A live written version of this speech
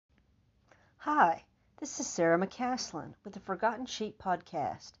Hi, this is Sarah McCaslin with the Forgotten Sheep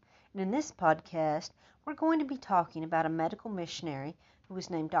podcast. And in this podcast, we're going to be talking about a medical missionary who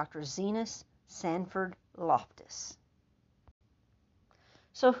was named Dr. Zenas Sanford Loftus.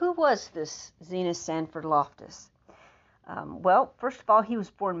 So who was this Zenas Sanford Loftus? First of all, he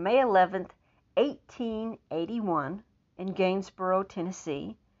was born May 11th, 1881 in Gainesboro,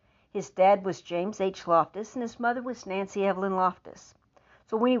 Tennessee. His dad was James H. Loftus and his mother was Nancy Evelyn Loftus.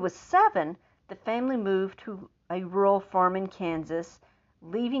 So when he was 7, the family moved to a rural farm in Kansas,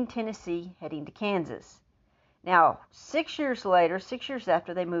 leaving Tennessee, heading to Kansas. Now, 6 years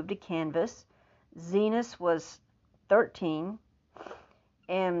after they moved to Kansas, Zenas was 13,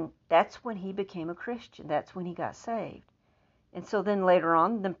 and that's when he became a Christian. That's when he got saved. And so then later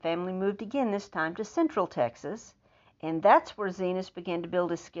on, the family moved again, this time to Central Texas, and that's where Zenas began to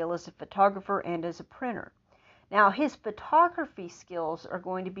build his skill as a photographer and as a printer. Now, his photography skills are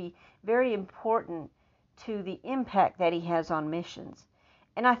going to be very important to the impact that he has on missions.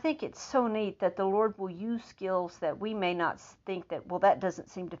 And I think it's so neat that the Lord will use skills that we may not think that, well, that doesn't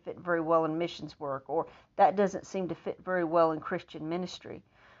seem to fit very well in missions work, or that doesn't seem to fit very well in Christian ministry.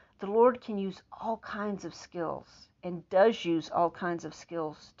 The Lord can use all kinds of skills and does use all kinds of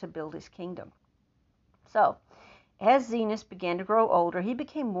skills to build his kingdom. So, as Zenas began to grow older, he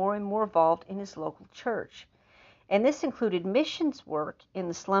became more and more involved in his local church. And this included missions work in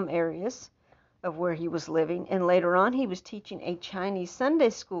the slum areas of where he was living. And later on, he was teaching a Chinese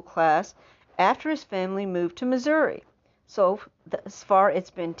Sunday school class after his family moved to Missouri. So thus far, it's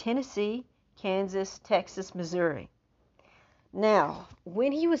been Tennessee, Kansas, Texas, Missouri. Now,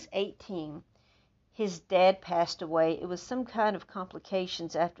 when he was 18, his dad passed away. It was some kind of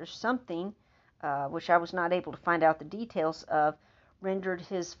complications after something, which I was not able to find out the details of, rendered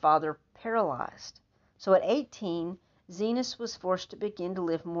his father paralyzed. So at 18, Zenas was forced to begin to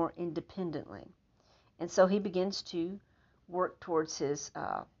live more independently. And so he begins to work towards his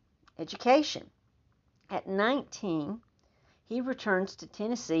education. At 19, he returns to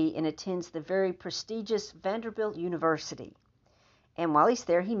Tennessee and attends the very prestigious Vanderbilt University. And while he's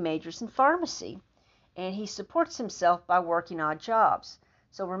there, he majors in pharmacy. And he supports himself by working odd jobs.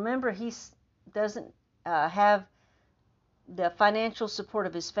 So remember, he doesn't have the financial support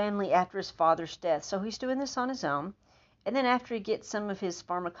of his family after his father's death. So he's doing this on his own. And then after he gets some of his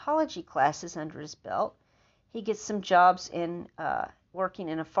pharmacology classes under his belt, he gets some jobs in working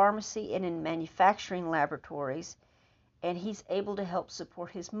in a pharmacy and in manufacturing laboratories. And he's able to help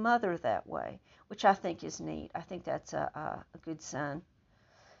support his mother that way, which I think is neat. I think that's a good sign.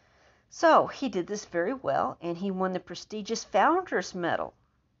 So he did this very well, and he won the prestigious Founders Medal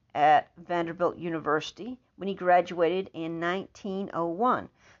at Vanderbilt University when he graduated in 1901.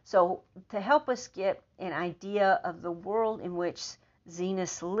 So to help us get an idea of the world in which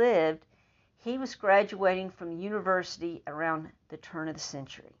Zenas lived, he was graduating from the university around the turn of the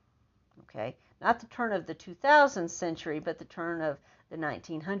century. Okay, not the turn of the 2000th century, but the turn of the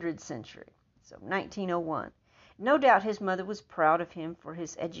 1900th century. So 1901. No doubt his mother was proud of him for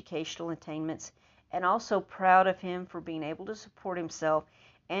his educational attainments and also proud of him for being able to support himself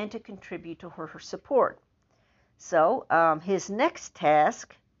and to contribute to her support. So his next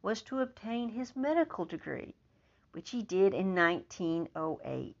task was to obtain his medical degree, which he did in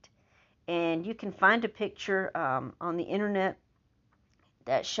 1908. And you can find a picture on the internet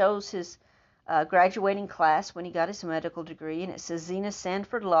that shows his graduating class when he got his medical degree, and it says Zenas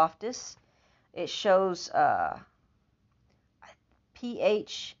Sanford Loftus. It shows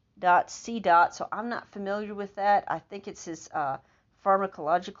Ph.C. So I'm not familiar with that. I think it's his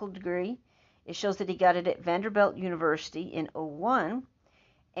pharmacological degree. It shows that he got it at Vanderbilt University in 01,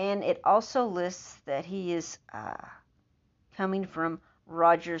 and it also lists that he is coming from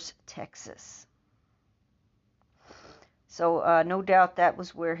Rogers, Texas. So no doubt that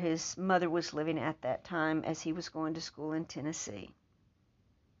was where his mother was living at that time as he was going to school in Tennessee.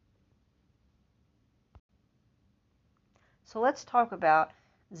 So let's talk about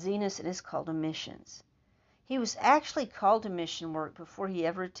Zenas and his call to missions. He was actually called to mission work before he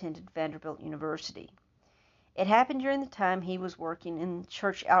ever attended Vanderbilt University. It happened during the time he was working in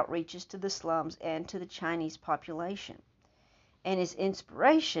church outreaches to the slums and to the Chinese population. And his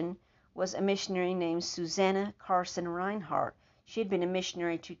inspiration was a missionary named Susanna Carson Reinhardt. She had been a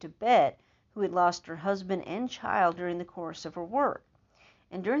missionary to Tibet who had lost her husband and child during the course of her work.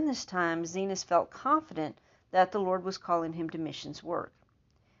 And during this time, Zenas felt confident that the Lord was calling him to missions work.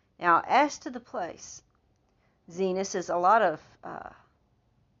 Now, as to the place, Zenas is a lot of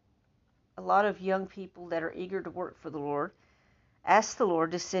young people that are eager to work for the Lord ask the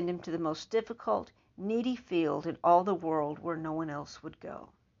Lord to send him to the most difficult, needy field in all the world where no one else would go.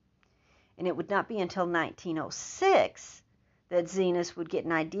 And it would not be until 1906 that Zenas would get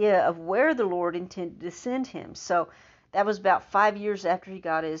an idea of where the Lord intended to send him. So that was about 5 years after he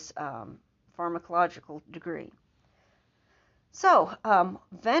got his pharmacological degree. So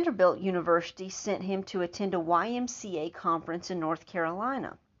Vanderbilt University sent him to attend a YMCA conference in North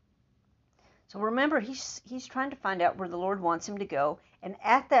Carolina. So remember, he's trying to find out where the Lord wants him to go, and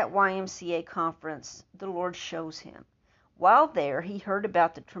at that YMCA conference, the Lord shows him. While there, he heard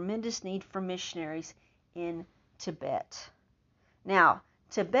about the tremendous need for missionaries in Tibet. Now,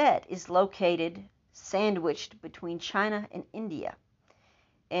 Tibet is located sandwiched between China and India,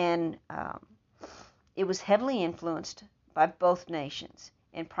 and it was heavily influenced by both nations,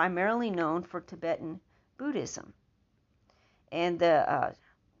 and primarily known for Tibetan Buddhism. And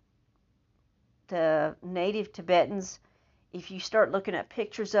the native Tibetans, if you start looking at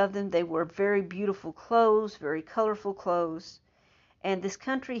pictures of them, they wear very beautiful clothes, very colorful clothes. And this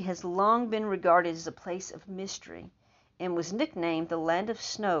country has long been regarded as a place of mystery and was nicknamed the Land of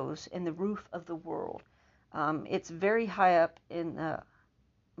Snows and the Roof of the World. It's very high up in,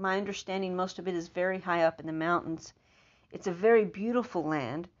 my understanding, most of it is very high up in the mountains. It's a very beautiful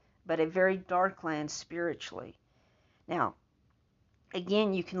land, but a very dark land spiritually. Now,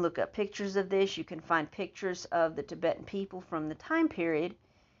 again, you can look up pictures of this. You can find pictures of the Tibetan people from the time period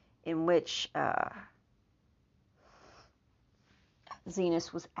in which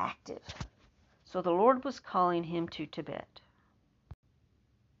Zenas was active. So the Lord was calling him to Tibet.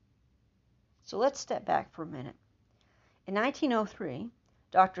 So let's step back for a minute. In 1903,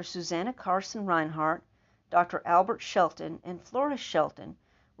 Dr. Susanna Carson Reinhardt, Dr. Albert Shelton, and Flora Shelton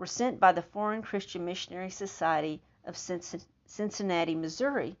were sent by the Foreign Christian Missionary Society of Cincinnati,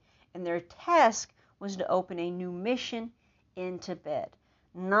 Missouri, and their task was to open a new mission in Tibet.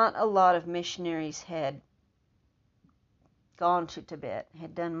 Not a lot of missionaries had gone to Tibet,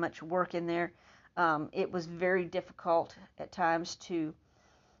 had done much work in there. It was very difficult at times to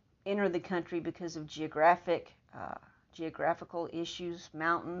enter the country because of geographical issues,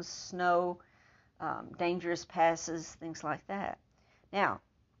 mountains, snow, dangerous passes, things like that. Now,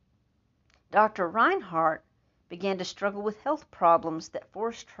 Dr. Reinhardt began to struggle with health problems that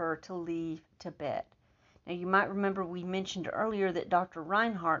forced her to leave Tibet. Now, you might remember we mentioned earlier that Dr.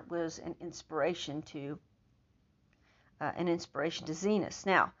 Reinhardt was an inspiration to Zenas.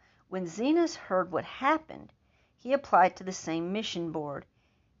 Now, when Zenas heard what happened, he applied to the same mission board,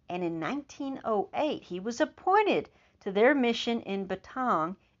 and in 1908 he was appointed to their mission in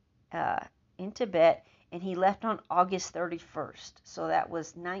Batang, in Tibet, and he left on August 31st. So that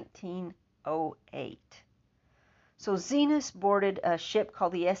was 1908. So Zenas boarded a ship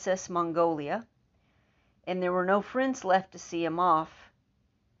called the SS Mongolia, and there were no friends left to see him off.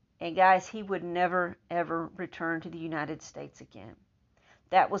 And guys, he would never, ever return to the United States again.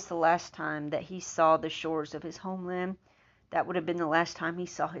 That was the last time that he saw the shores of his homeland. That would have been the last time he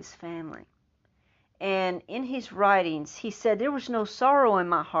saw his family. And in his writings, he said, "There was no sorrow in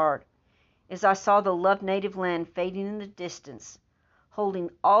my heart as I saw the loved native land fading in the distance, holding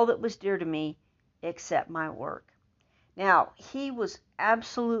all that was dear to me except my work." Now, he was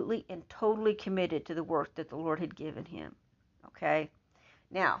absolutely and totally committed to the work that the Lord had given him. Okay?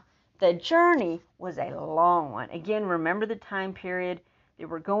 Now, the journey was a long one. Again, remember the time period. They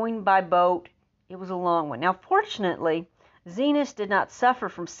were going by boat. It was a long one. Now, fortunately, Zenas did not suffer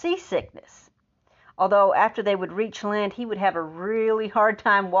from seasickness. Although after they would reach land, he would have a really hard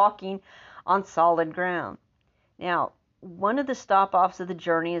time walking on solid ground. Now, one of the stop-offs of the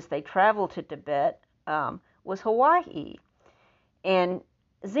journey as they traveled to Tibet was Hawaii. And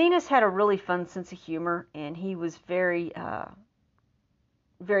Zenas had a really fun sense of humor, and he was very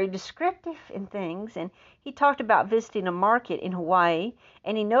descriptive in things. And he talked about visiting a market in Hawaii,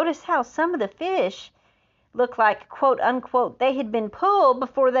 and he noticed how some of the fish looked like, quote unquote, they had been pulled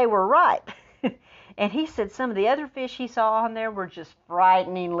before they were ripe. And he said some of the other fish he saw on there were just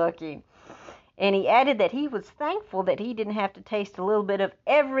frightening looking. And he added that he was thankful that he didn't have to taste a little bit of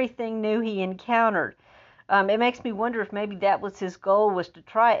everything new he encountered. It makes me wonder if maybe that was his goal, was to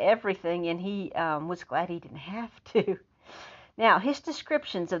try everything, and he was glad he didn't have to. Now, his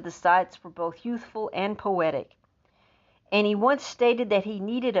descriptions of the sights were both youthful and poetic. And he once stated that he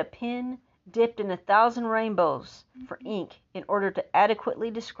needed a pen dipped in 1,000 rainbows for ink in order to adequately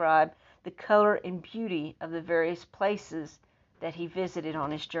describe the color and beauty of the various places that he visited on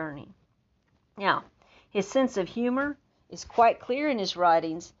his journey. Now, his sense of humor is quite clear in his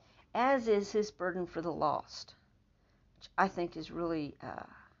writings, as is his burden for the lost, which I think is really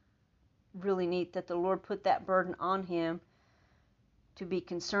neat that the Lord put that burden on him to be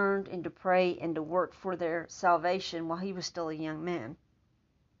concerned and to pray and to work for their salvation while he was still a young man.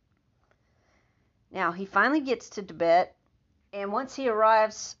 Now, he finally gets to Tibet, and once he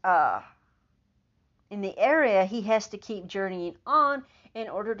arrives in the area, he has to keep journeying on in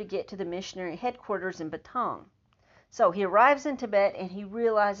order to get to the missionary headquarters in Batong. So he arrives in Tibet, and he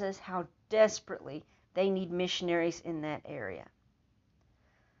realizes how desperately they need missionaries in that area.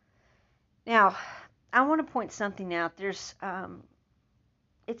 Now, I want to point something out.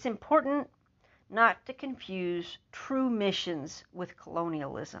 It's important not to confuse true missions with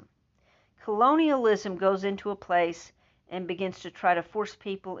colonialism. Colonialism goes into a place and begins to try to force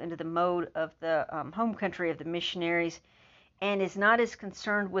people into the mode of the home country of the missionaries, and is not as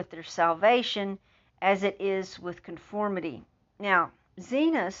concerned with their salvation as it is with conformity. Now,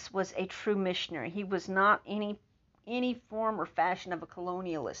 Zenos was a true missionary. He was not any form or fashion of a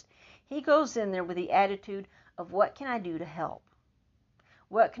colonialist. He goes in there with the attitude of, what can I do to help?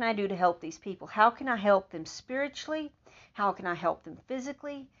 What can I do to help these people? How can I help them spiritually? How can I help them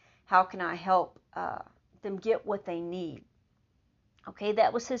physically? How can I help them get what they need? Okay,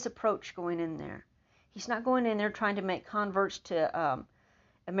 that was his approach going in there. He's not going in there trying to make converts to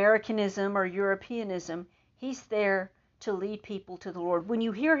Americanism or Europeanism. He's there to lead people to the Lord. When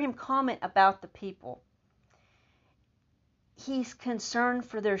you hear him comment about the people, he's concerned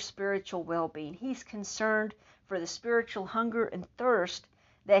for their spiritual well-being. He's concerned for the spiritual hunger and thirst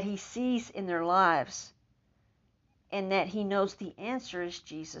that he sees in their lives, and that he knows the answer is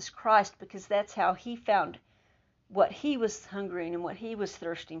Jesus Christ, because that's how he found what he was hungering and what he was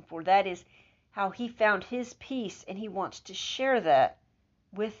thirsting for. That is how he found his peace, and he wants to share that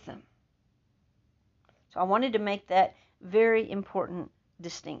with them. So I wanted to make that very important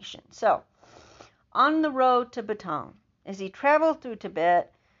distinction. So, on the road to Batong, as he traveled through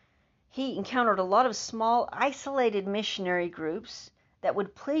Tibet, he encountered a lot of small, isolated missionary groups that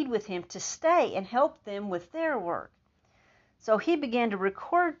would plead with him to stay and help them with their work. So he began to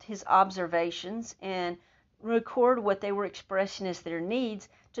record his observations and record what they were expressing as their needs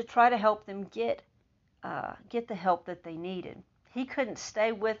to try to help them get the help that they needed. He couldn't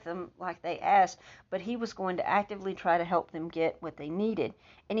stay with them like they asked, but he was going to actively try to help them get what they needed.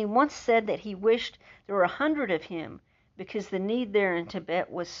 And he once said that he wished there were 100 of him, because the need there in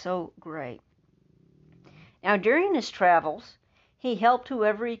Tibet was so great. Now, during his travels, he helped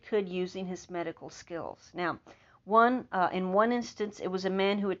whoever he could using his medical skills. Now, in one instance, it was a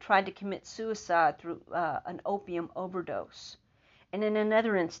man who had tried to commit suicide through an opium overdose. And in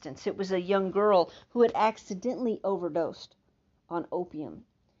another instance, it was a young girl who had accidentally overdosed on opium.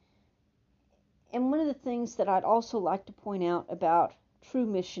 And one of the things that I'd also like to point out about true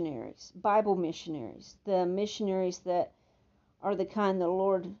missionaries, Bible missionaries, the missionaries that are the kind the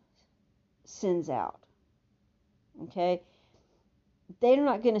Lord sends out, okay? They're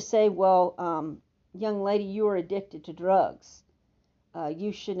not going to say, well, young lady, you are addicted to drugs.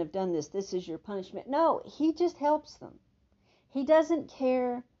 You shouldn't have done this. This is your punishment. No, he just helps them. He doesn't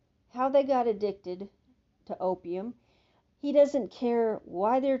care how they got addicted to opium. He doesn't care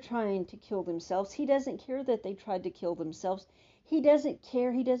why they're trying to kill themselves. He doesn't care that they tried to kill themselves. He doesn't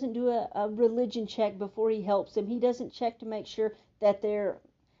care. He doesn't do a religion check before he helps them. He doesn't check to make sure that they're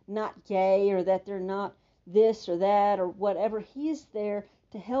not gay or that they're not this or that or whatever. He is there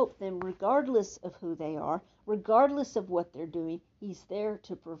to help them regardless of who they are, regardless of what they're doing. He's there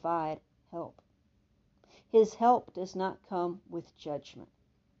to provide help. His help does not come with judgment.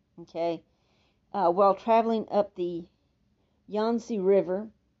 Okay? While traveling up the Yangtze River,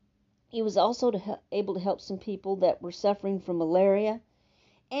 he was also able to help some people that were suffering from malaria.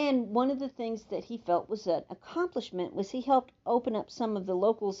 And one of the things that he felt was an accomplishment was he helped open up some of the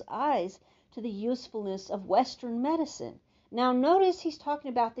locals' eyes to the usefulness of Western medicine. Now notice he's talking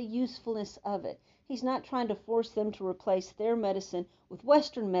about the usefulness of it. He's not trying to force them to replace their medicine with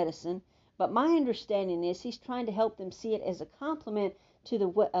Western medicine, but my understanding is he's trying to help them see it as a complement to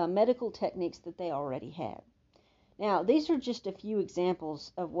the medical techniques that they already had. Now, these are just a few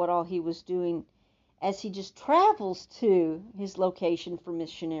examples of what all he was doing as he just travels to his location for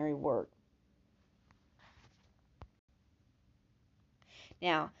missionary work.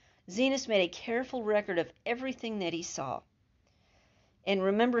 Now, Zenos made a careful record of everything that he saw. And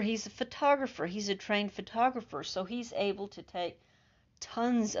remember, he's a photographer. He's a trained photographer, so he's able to take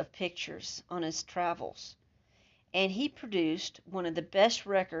tons of pictures on his travels. And he produced one of the best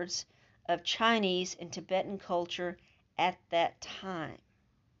records of Chinese and Tibetan culture at that time.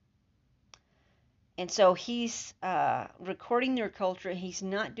 And so he's recording their culture. He's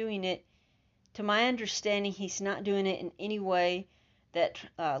not doing it, to my understanding, he's not doing it in any way that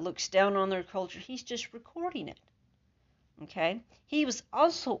looks down on their culture. He's just recording it. Okay? He was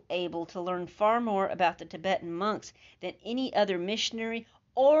also able to learn far more about the Tibetan monks than any other missionary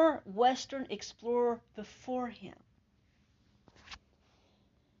or Western explorer before him.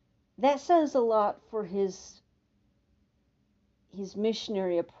 That says a lot for his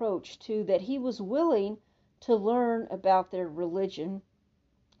missionary approach too, that he was willing to learn about their religion,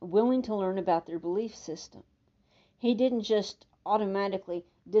 willing to learn about their belief system. He didn't just automatically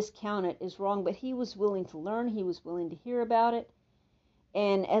discount it as wrong, but he was willing to learn, he was willing to hear about it,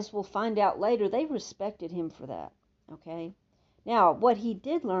 and as we'll find out later, they respected him for that. Okay, now what he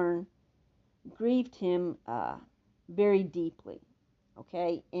did learn grieved him very deeply.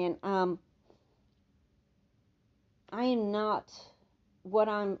 Okay, and I am not, what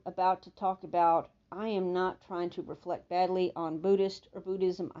I'm about to talk about, I am not trying to reflect badly on Buddhist or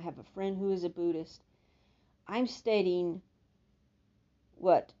Buddhism. I have a friend who is a Buddhist. I'm stating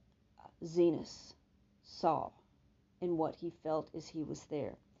what Zenos saw and what he felt as he was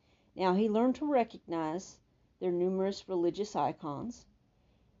there. Now, he learned to recognize their numerous religious icons,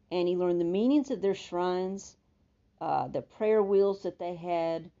 and he learned the meanings of their shrines, the prayer wheels that they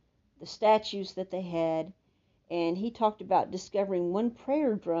had, the statues that they had, and he talked about discovering one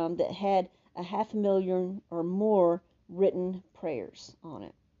prayer drum that had 500,000 or more written prayers on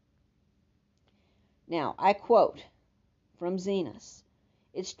it. Now, I quote from Zenos,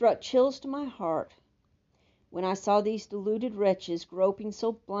 "It struck chills to my heart when I saw these deluded wretches groping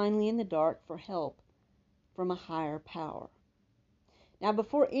so blindly in the dark for help from a higher power." Now,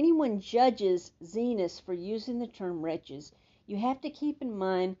 before anyone judges Zenos for using the term wretches, you have to keep in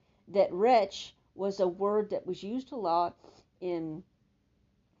mind that wretch was a word that was used a lot in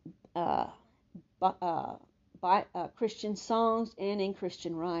Christian songs and in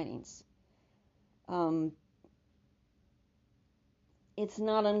Christian writings. It's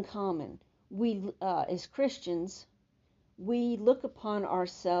not uncommon. We, as Christians, we look upon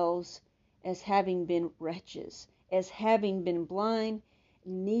ourselves as having been wretches, as having been blind,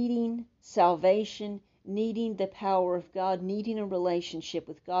 needing salvation, needing the power of God, needing a relationship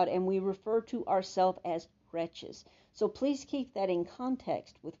with God, and we refer to ourselves as wretches. So please keep that in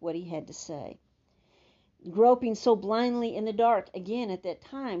context with what he had to say. Groping so blindly in the dark, again, at that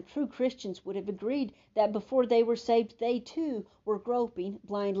time, true Christians would have agreed that before they were saved, they too were groping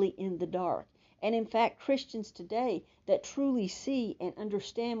blindly in the dark. And in fact, Christians today that truly see and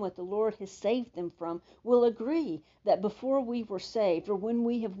understand what the Lord has saved them from will agree that before we were saved, or when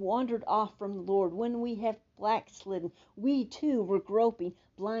we have wandered off from the Lord, when we have backslidden, we too were groping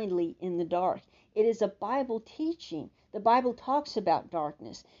blindly in the dark. It is a Bible teaching. The Bible talks about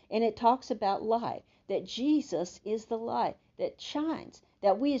darkness, and it talks about light, that Jesus is the light that shines,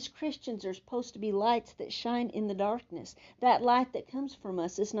 that we as Christians are supposed to be lights that shine in the darkness. That light that comes from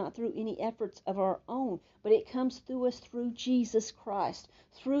us is not through any efforts of our own, but it comes through us through Jesus Christ,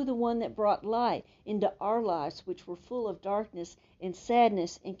 through the one that brought light into our lives, which were full of darkness and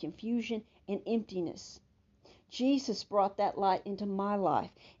sadness and confusion and emptiness. Jesus brought that light into my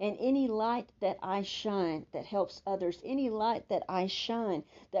life, and any light that I shine that helps others, any light that I shine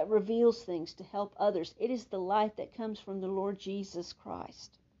that reveals things to help others, it is the light that comes from the Lord Jesus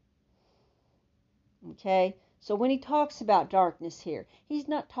Christ. Okay, so when he talks about darkness here, he's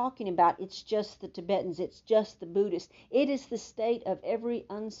not talking about it's just the Tibetans, it's just the Buddhists. It is the state of every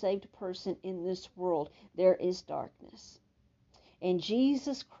unsaved person in this world. There is darkness. And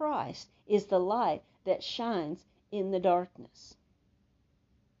Jesus Christ is the light that shines in the darkness.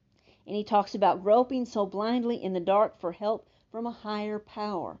 And he talks about groping so blindly in the dark for help from a higher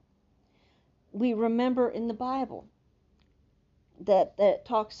power. We remember in the Bible that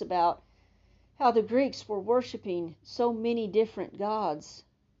talks about how the Greeks were worshiping so many different gods,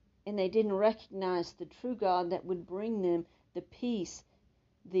 and they didn't recognize the true God that would bring them the peace,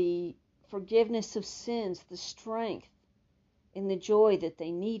 the forgiveness of sins, the strength, and the joy that they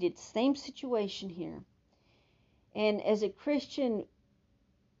needed. Same situation here. And as a Christian,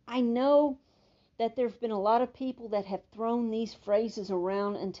 I know that there have been a lot of people that have thrown these phrases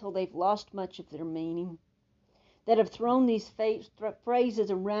around until they've lost much of their meaning, that have thrown these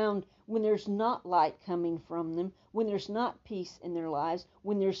phrases around when there's not light coming from them, when there's not peace in their lives,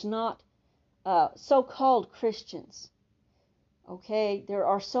 when there's not so-called Christians. Okay, there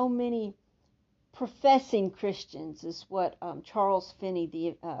are so many professing Christians, is what Charles Finney,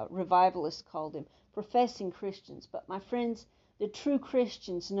 the revivalist, called them, professing Christians. But my friends, the true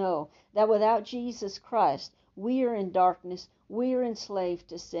Christians know that without Jesus Christ, we are in darkness, we are enslaved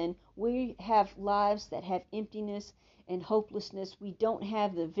to sin, we have lives that have emptiness and hopelessness, we don't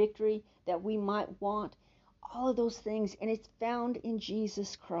have the victory that we might want, all of those things, and it's found in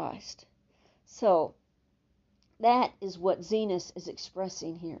Jesus Christ. So, that is what Zenos is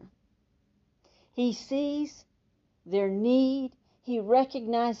expressing here. He sees their need, He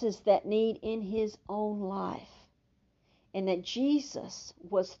recognizes that need in his own life, and that Jesus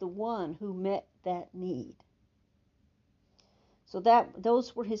was the one who met that need. So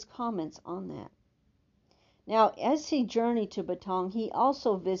those were his comments on that. Now, as he journeyed to Batang, he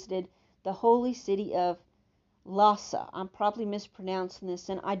also visited the holy city of Lhasa. I'm probably mispronouncing this,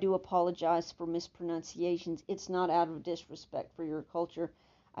 and I do apologize for mispronunciations. It's not out of disrespect for your culture.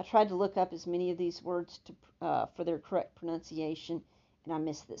 I tried to look up as many of these words for their correct pronunciation, and I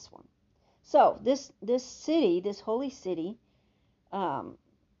missed this one. So this city, this holy city,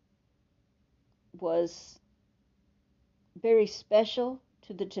 was very special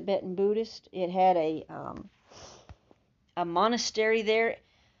to the Tibetan Buddhist. It had a monastery there.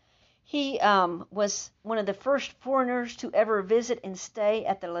 He was one of the first foreigners to ever visit and stay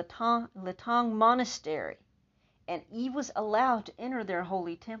at the Latang Monastery, and he was allowed to enter their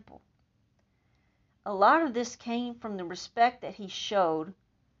holy temple. A lot of this came from the respect that he showed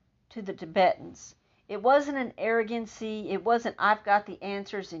to the Tibetans. It wasn't an arrogancy, it wasn't I've got the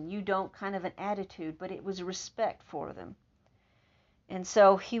answers and you don't kind of an attitude, but it was a respect for them. And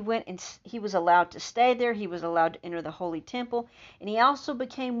so he went and he was allowed to stay there, he was allowed to enter the holy temple, and he also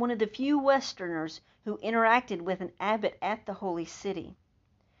became one of the few Westerners who interacted with an abbot at the holy city.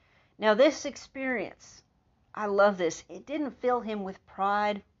 Now this experience, I love this, it didn't fill him with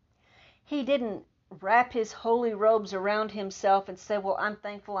pride. He didn't wrap his holy robes around himself and say, well, I'm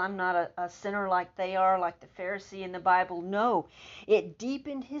thankful I'm not a sinner like they are, like the Pharisee in the Bible. No, it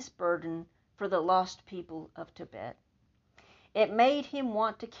deepened his burden for the lost people of Tibet. It made him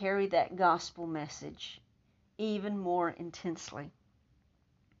want to carry that gospel message even more intensely.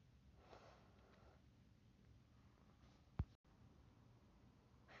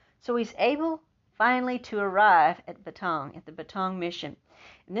 So he's able finally to arrive at Batang, at the Batang mission.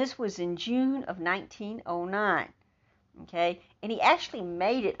 And this was in June of 1909. Okay? And he actually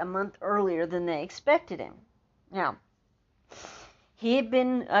made it a month earlier than they expected him. Now, he had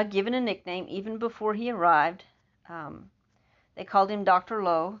been given a nickname even before he arrived. They called him Dr.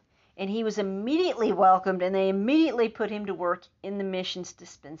 Lo, and he was immediately welcomed, and they immediately put him to work in the mission's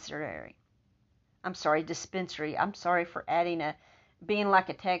dispensary. I'm sorry for being like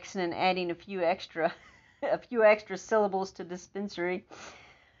a Texan and adding a few extra syllables to dispensary.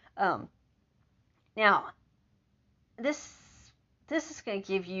 Now, this is going to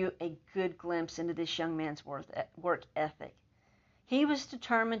give you a good glimpse into this young man's work ethic. He was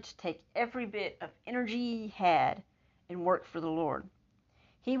determined to take every bit of energy he had and work for the Lord.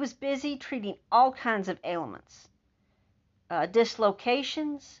 He was busy treating all kinds of ailments,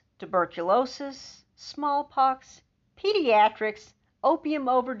 dislocations, tuberculosis, smallpox, pediatrics, opium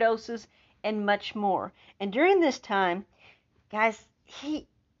overdoses, and much more. And during this time, guys, he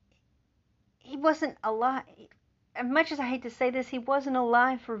wasn't alive. As much as I hate to say this, he wasn't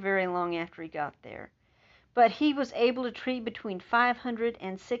alive for very long after he got there. But he was able to treat between 500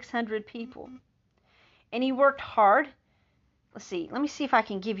 and 600 people. And he worked hard. Let me see if I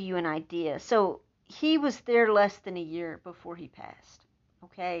can give you an idea. So he was there less than a year before he passed,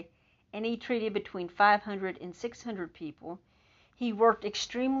 okay? And he treated between 500 and 600 people. He worked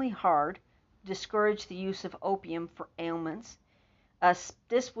extremely hard to discourage the use of opium for ailments.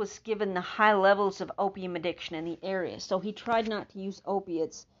 This was given the high levels of opium addiction in the area, so he tried not to use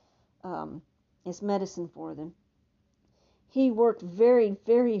opiates as medicine for them. He worked very,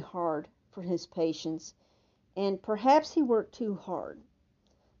 very hard for his patients, and perhaps he worked too hard.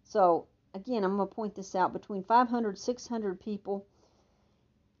 So, again, I'm going to point this out. Between 500 600 people,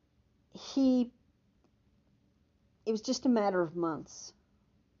 it was just a matter of months.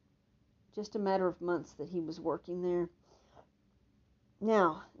 Just a matter of months that he was working there.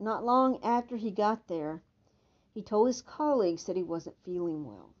 Now, not long after he got there, he told his colleagues that he wasn't feeling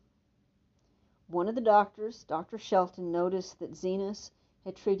well. One of the doctors, Dr. Shelton, noticed that Zenas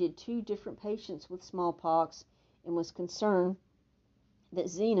had treated 2 different patients with smallpox and was concerned that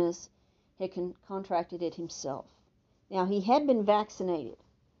Zenas had contracted it himself. Now, he had been vaccinated,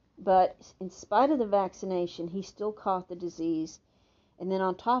 but in spite of the vaccination, he still caught the disease. And then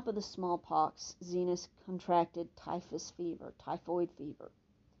on top of the smallpox, Zenas contracted typhoid fever.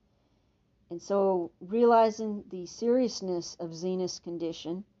 And so, realizing the seriousness of Zenas'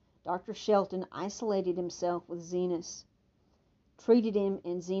 condition, Dr. Shelton isolated himself with Zenas, treated him,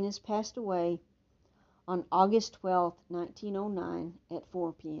 and Zenas passed away on August 12, 1909 at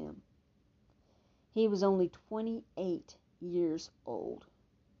 4 p.m. He was only 28 years old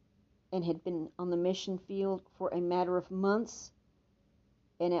and had been on the mission field for a matter of months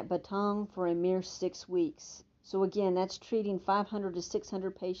and at Batang for a mere 6 weeks. So again, that's treating 500 to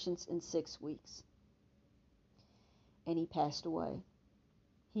 600 patients in 6 weeks. and he passed away.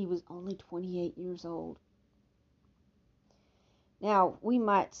 He was only 28 years old. Now, we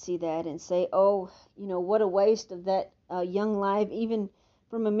might see that and say, oh, what a waste of that young life, even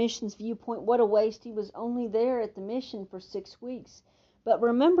from a missions viewpoint, what a waste. He was only there at the mission for 6 weeks. But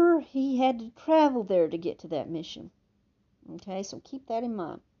remember, he had to travel there to get to that mission. Okay, so keep that in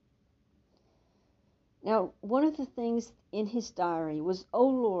mind. Now, one of the things in his diary was, "O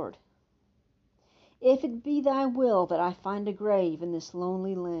Lord, if it be thy will that I find a grave in this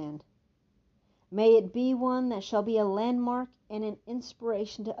lonely land, may it be one that shall be a landmark and an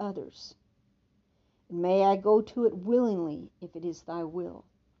inspiration to others. And may I go to it willingly if it is thy will."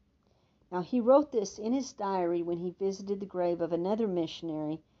 Now, he wrote this in his diary when he visited the grave of another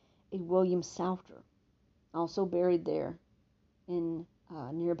missionary, a William Salter, also buried there in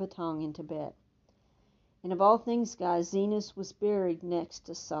near Batong in Tibet. And of all things, guys, Zenas was buried next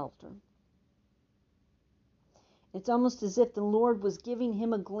to Salter. It's almost as if the Lord was giving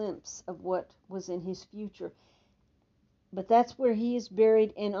him a glimpse of what was in his future. But that's where he is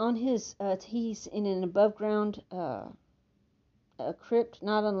buried, and on his, he's in an above-ground crypt,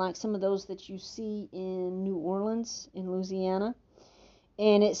 not unlike some of those that you see in New Orleans, in Louisiana.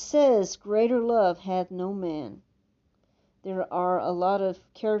 And it says, "Greater love hath no man." There are a lot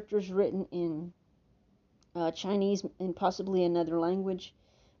of characters written in Chinese and possibly another language.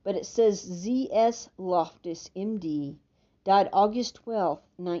 But it says Z.S. Loftus, M.D., died August 12,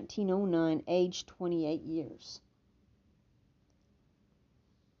 1909, aged 28 years.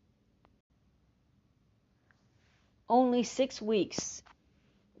 Only 6 weeks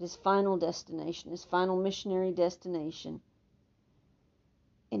at his final destination, his final missionary destination,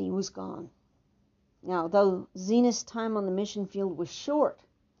 and he was gone. Now, though Zenas' time on the mission field was short,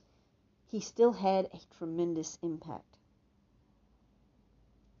 he still had a tremendous impact.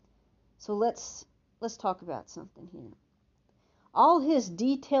 So let's talk about something here. All his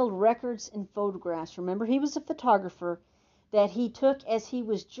detailed records and photographs, remember he was a photographer, that he took as he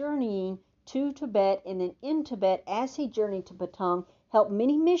was journeying to Tibet and then in Tibet as he journeyed to Batong, helped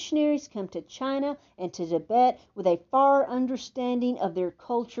many missionaries come to China and to Tibet with a far understanding of their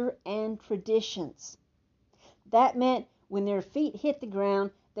culture and traditions. That meant when their feet hit the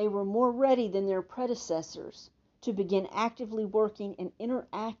ground, they were more ready than their predecessors to begin actively working and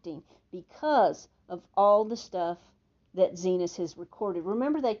interacting because of all the stuff that Zenas has recorded.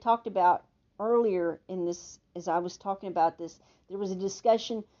 Remember, they talked about earlier in this, as I was talking about this, there was a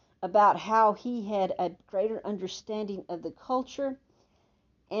discussion about how he had a greater understanding of the culture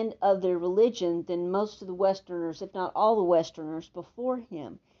and of their religion than most of the Westerners, if not all the Westerners before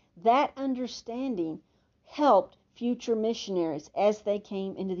him. That understanding helped future missionaries as they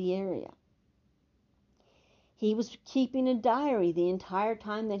came into the area. He was keeping a diary the entire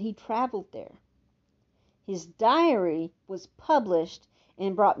time that he traveled there. His diary was published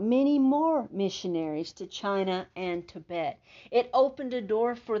and brought many more missionaries to China and Tibet. It opened a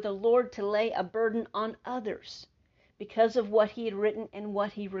door for the Lord to lay a burden on others because of what he had written and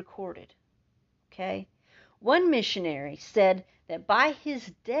what he recorded. Okay? One missionary said that by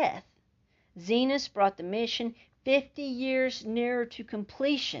his death, Zenas brought the mission 50 years nearer to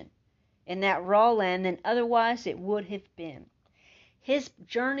completion in that raw land than otherwise it would have been. His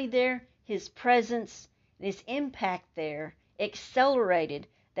journey there, his presence, and his impact there accelerated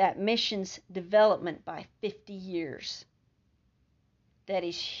that mission's development by 50 years. That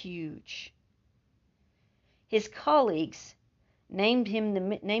is huge. His colleagues named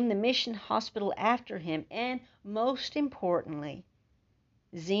the mission hospital after him, and most importantly,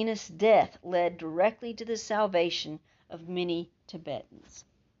 Zenas' death led directly to the salvation of many Tibetans.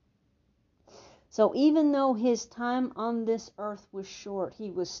 So even though his time on this earth was short, he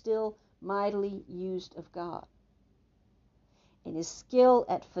was still mightily used of God. In his skill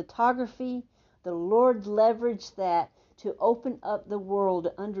at photography, the Lord leveraged that to open up the world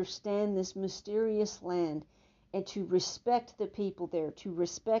to understand this mysterious land and to respect the people there, to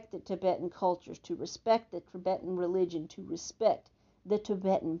respect the Tibetan cultures, to respect the Tibetan religion, to respect the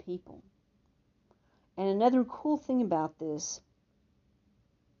Tibetan people. And another cool thing about this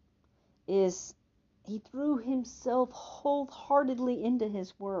is he threw himself wholeheartedly into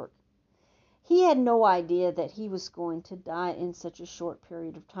his work. He had no idea that he was going to die in such a short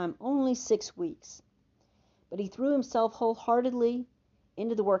period of time, only 6 weeks. But he threw himself wholeheartedly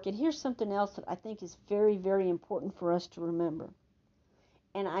into the work. And here's something else that I think is very, very important for us to remember.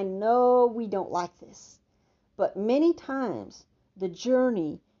 And I know we don't like this, but many times the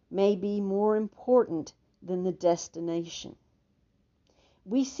journey may be more important than the destination.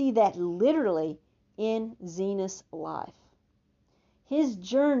 We see that literally in Zenas' life. His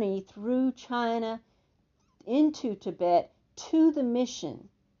journey through China into Tibet to the mission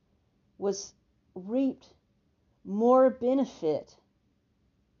reaped more benefit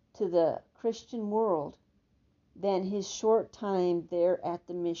to the Christian world than his short time there at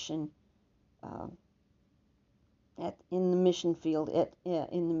the mission, in the mission field,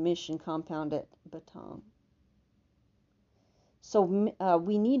 in the mission compound at Batam. So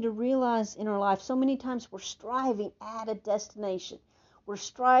we need to realize in our life, so many times we're striving at a destination. We're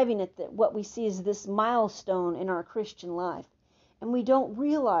striving at what we see as this milestone in our Christian life. And we don't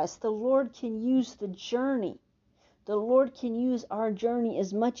realize the Lord can use the journey. The Lord can use our journey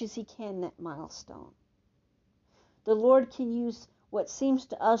as much as He can that milestone. The Lord can use what seems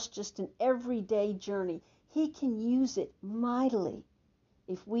to us just an everyday journey. He can use it mightily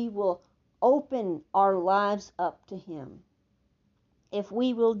if we will open our lives up to Him. If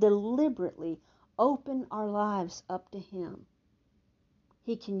we will deliberately open our lives up to Him.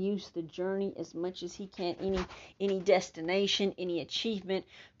 He can use the journey as much as He can, any destination, any achievement.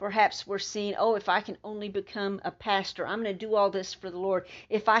 Perhaps we're seeing, if I can only become a pastor, I'm going to do all this for the Lord.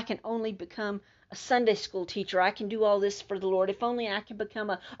 If I can only become a Sunday school teacher, I can do all this for the Lord. If only I can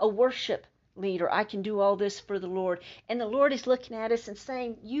become a worship leader, I can do all this for the Lord. And the Lord is looking at us and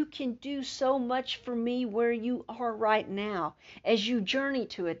saying, you can do so much for me where you are right now as you journey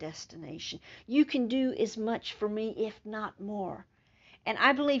to a destination. You can do as much for me, if not more. And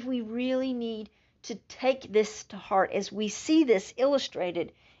I believe we really need to take this to heart as we see this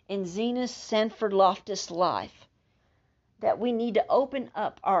illustrated in Zenas Sanford Loftus' life, that we need to open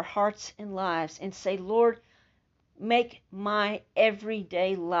up our hearts and lives and say, Lord, make my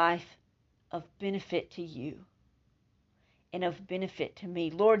everyday life of benefit to you and of benefit to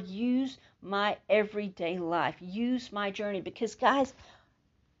me. Lord, use my everyday life. Use my journey. Because, guys,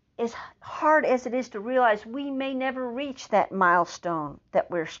 as hard as it is to realize, we may never reach that milestone that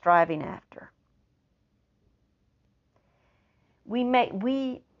we're striving after. We may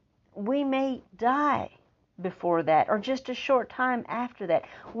die before that, or just a short time after that.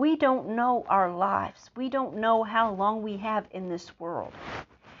 We don't know our lives. We don't know how long we have in this world.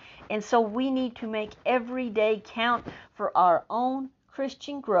 And so we need to make every day count for our own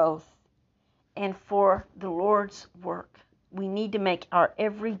Christian growth and for the Lord's work. We need to make our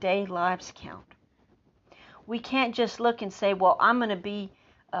everyday lives count. We can't just look and say, well, I'm going to be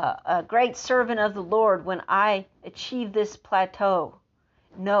a great servant of the Lord when I achieve this plateau.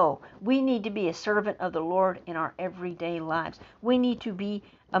 No, we need to be a servant of the Lord in our everyday lives. We need to be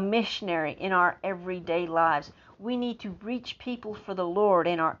a missionary in our everyday lives. We need to reach people for the Lord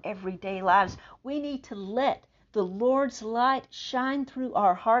in our everyday lives. We need to let the Lord's light shine through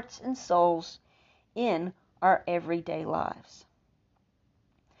our hearts and souls in our everyday lives.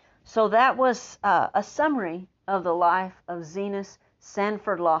 So that was a summary of the life of Zenas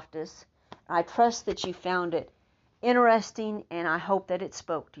Sanford Loftus. I trust that you found it interesting, and I hope that it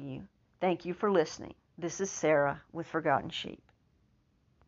spoke to you. Thank you for listening. This is Sarah with Forgotten Sheep.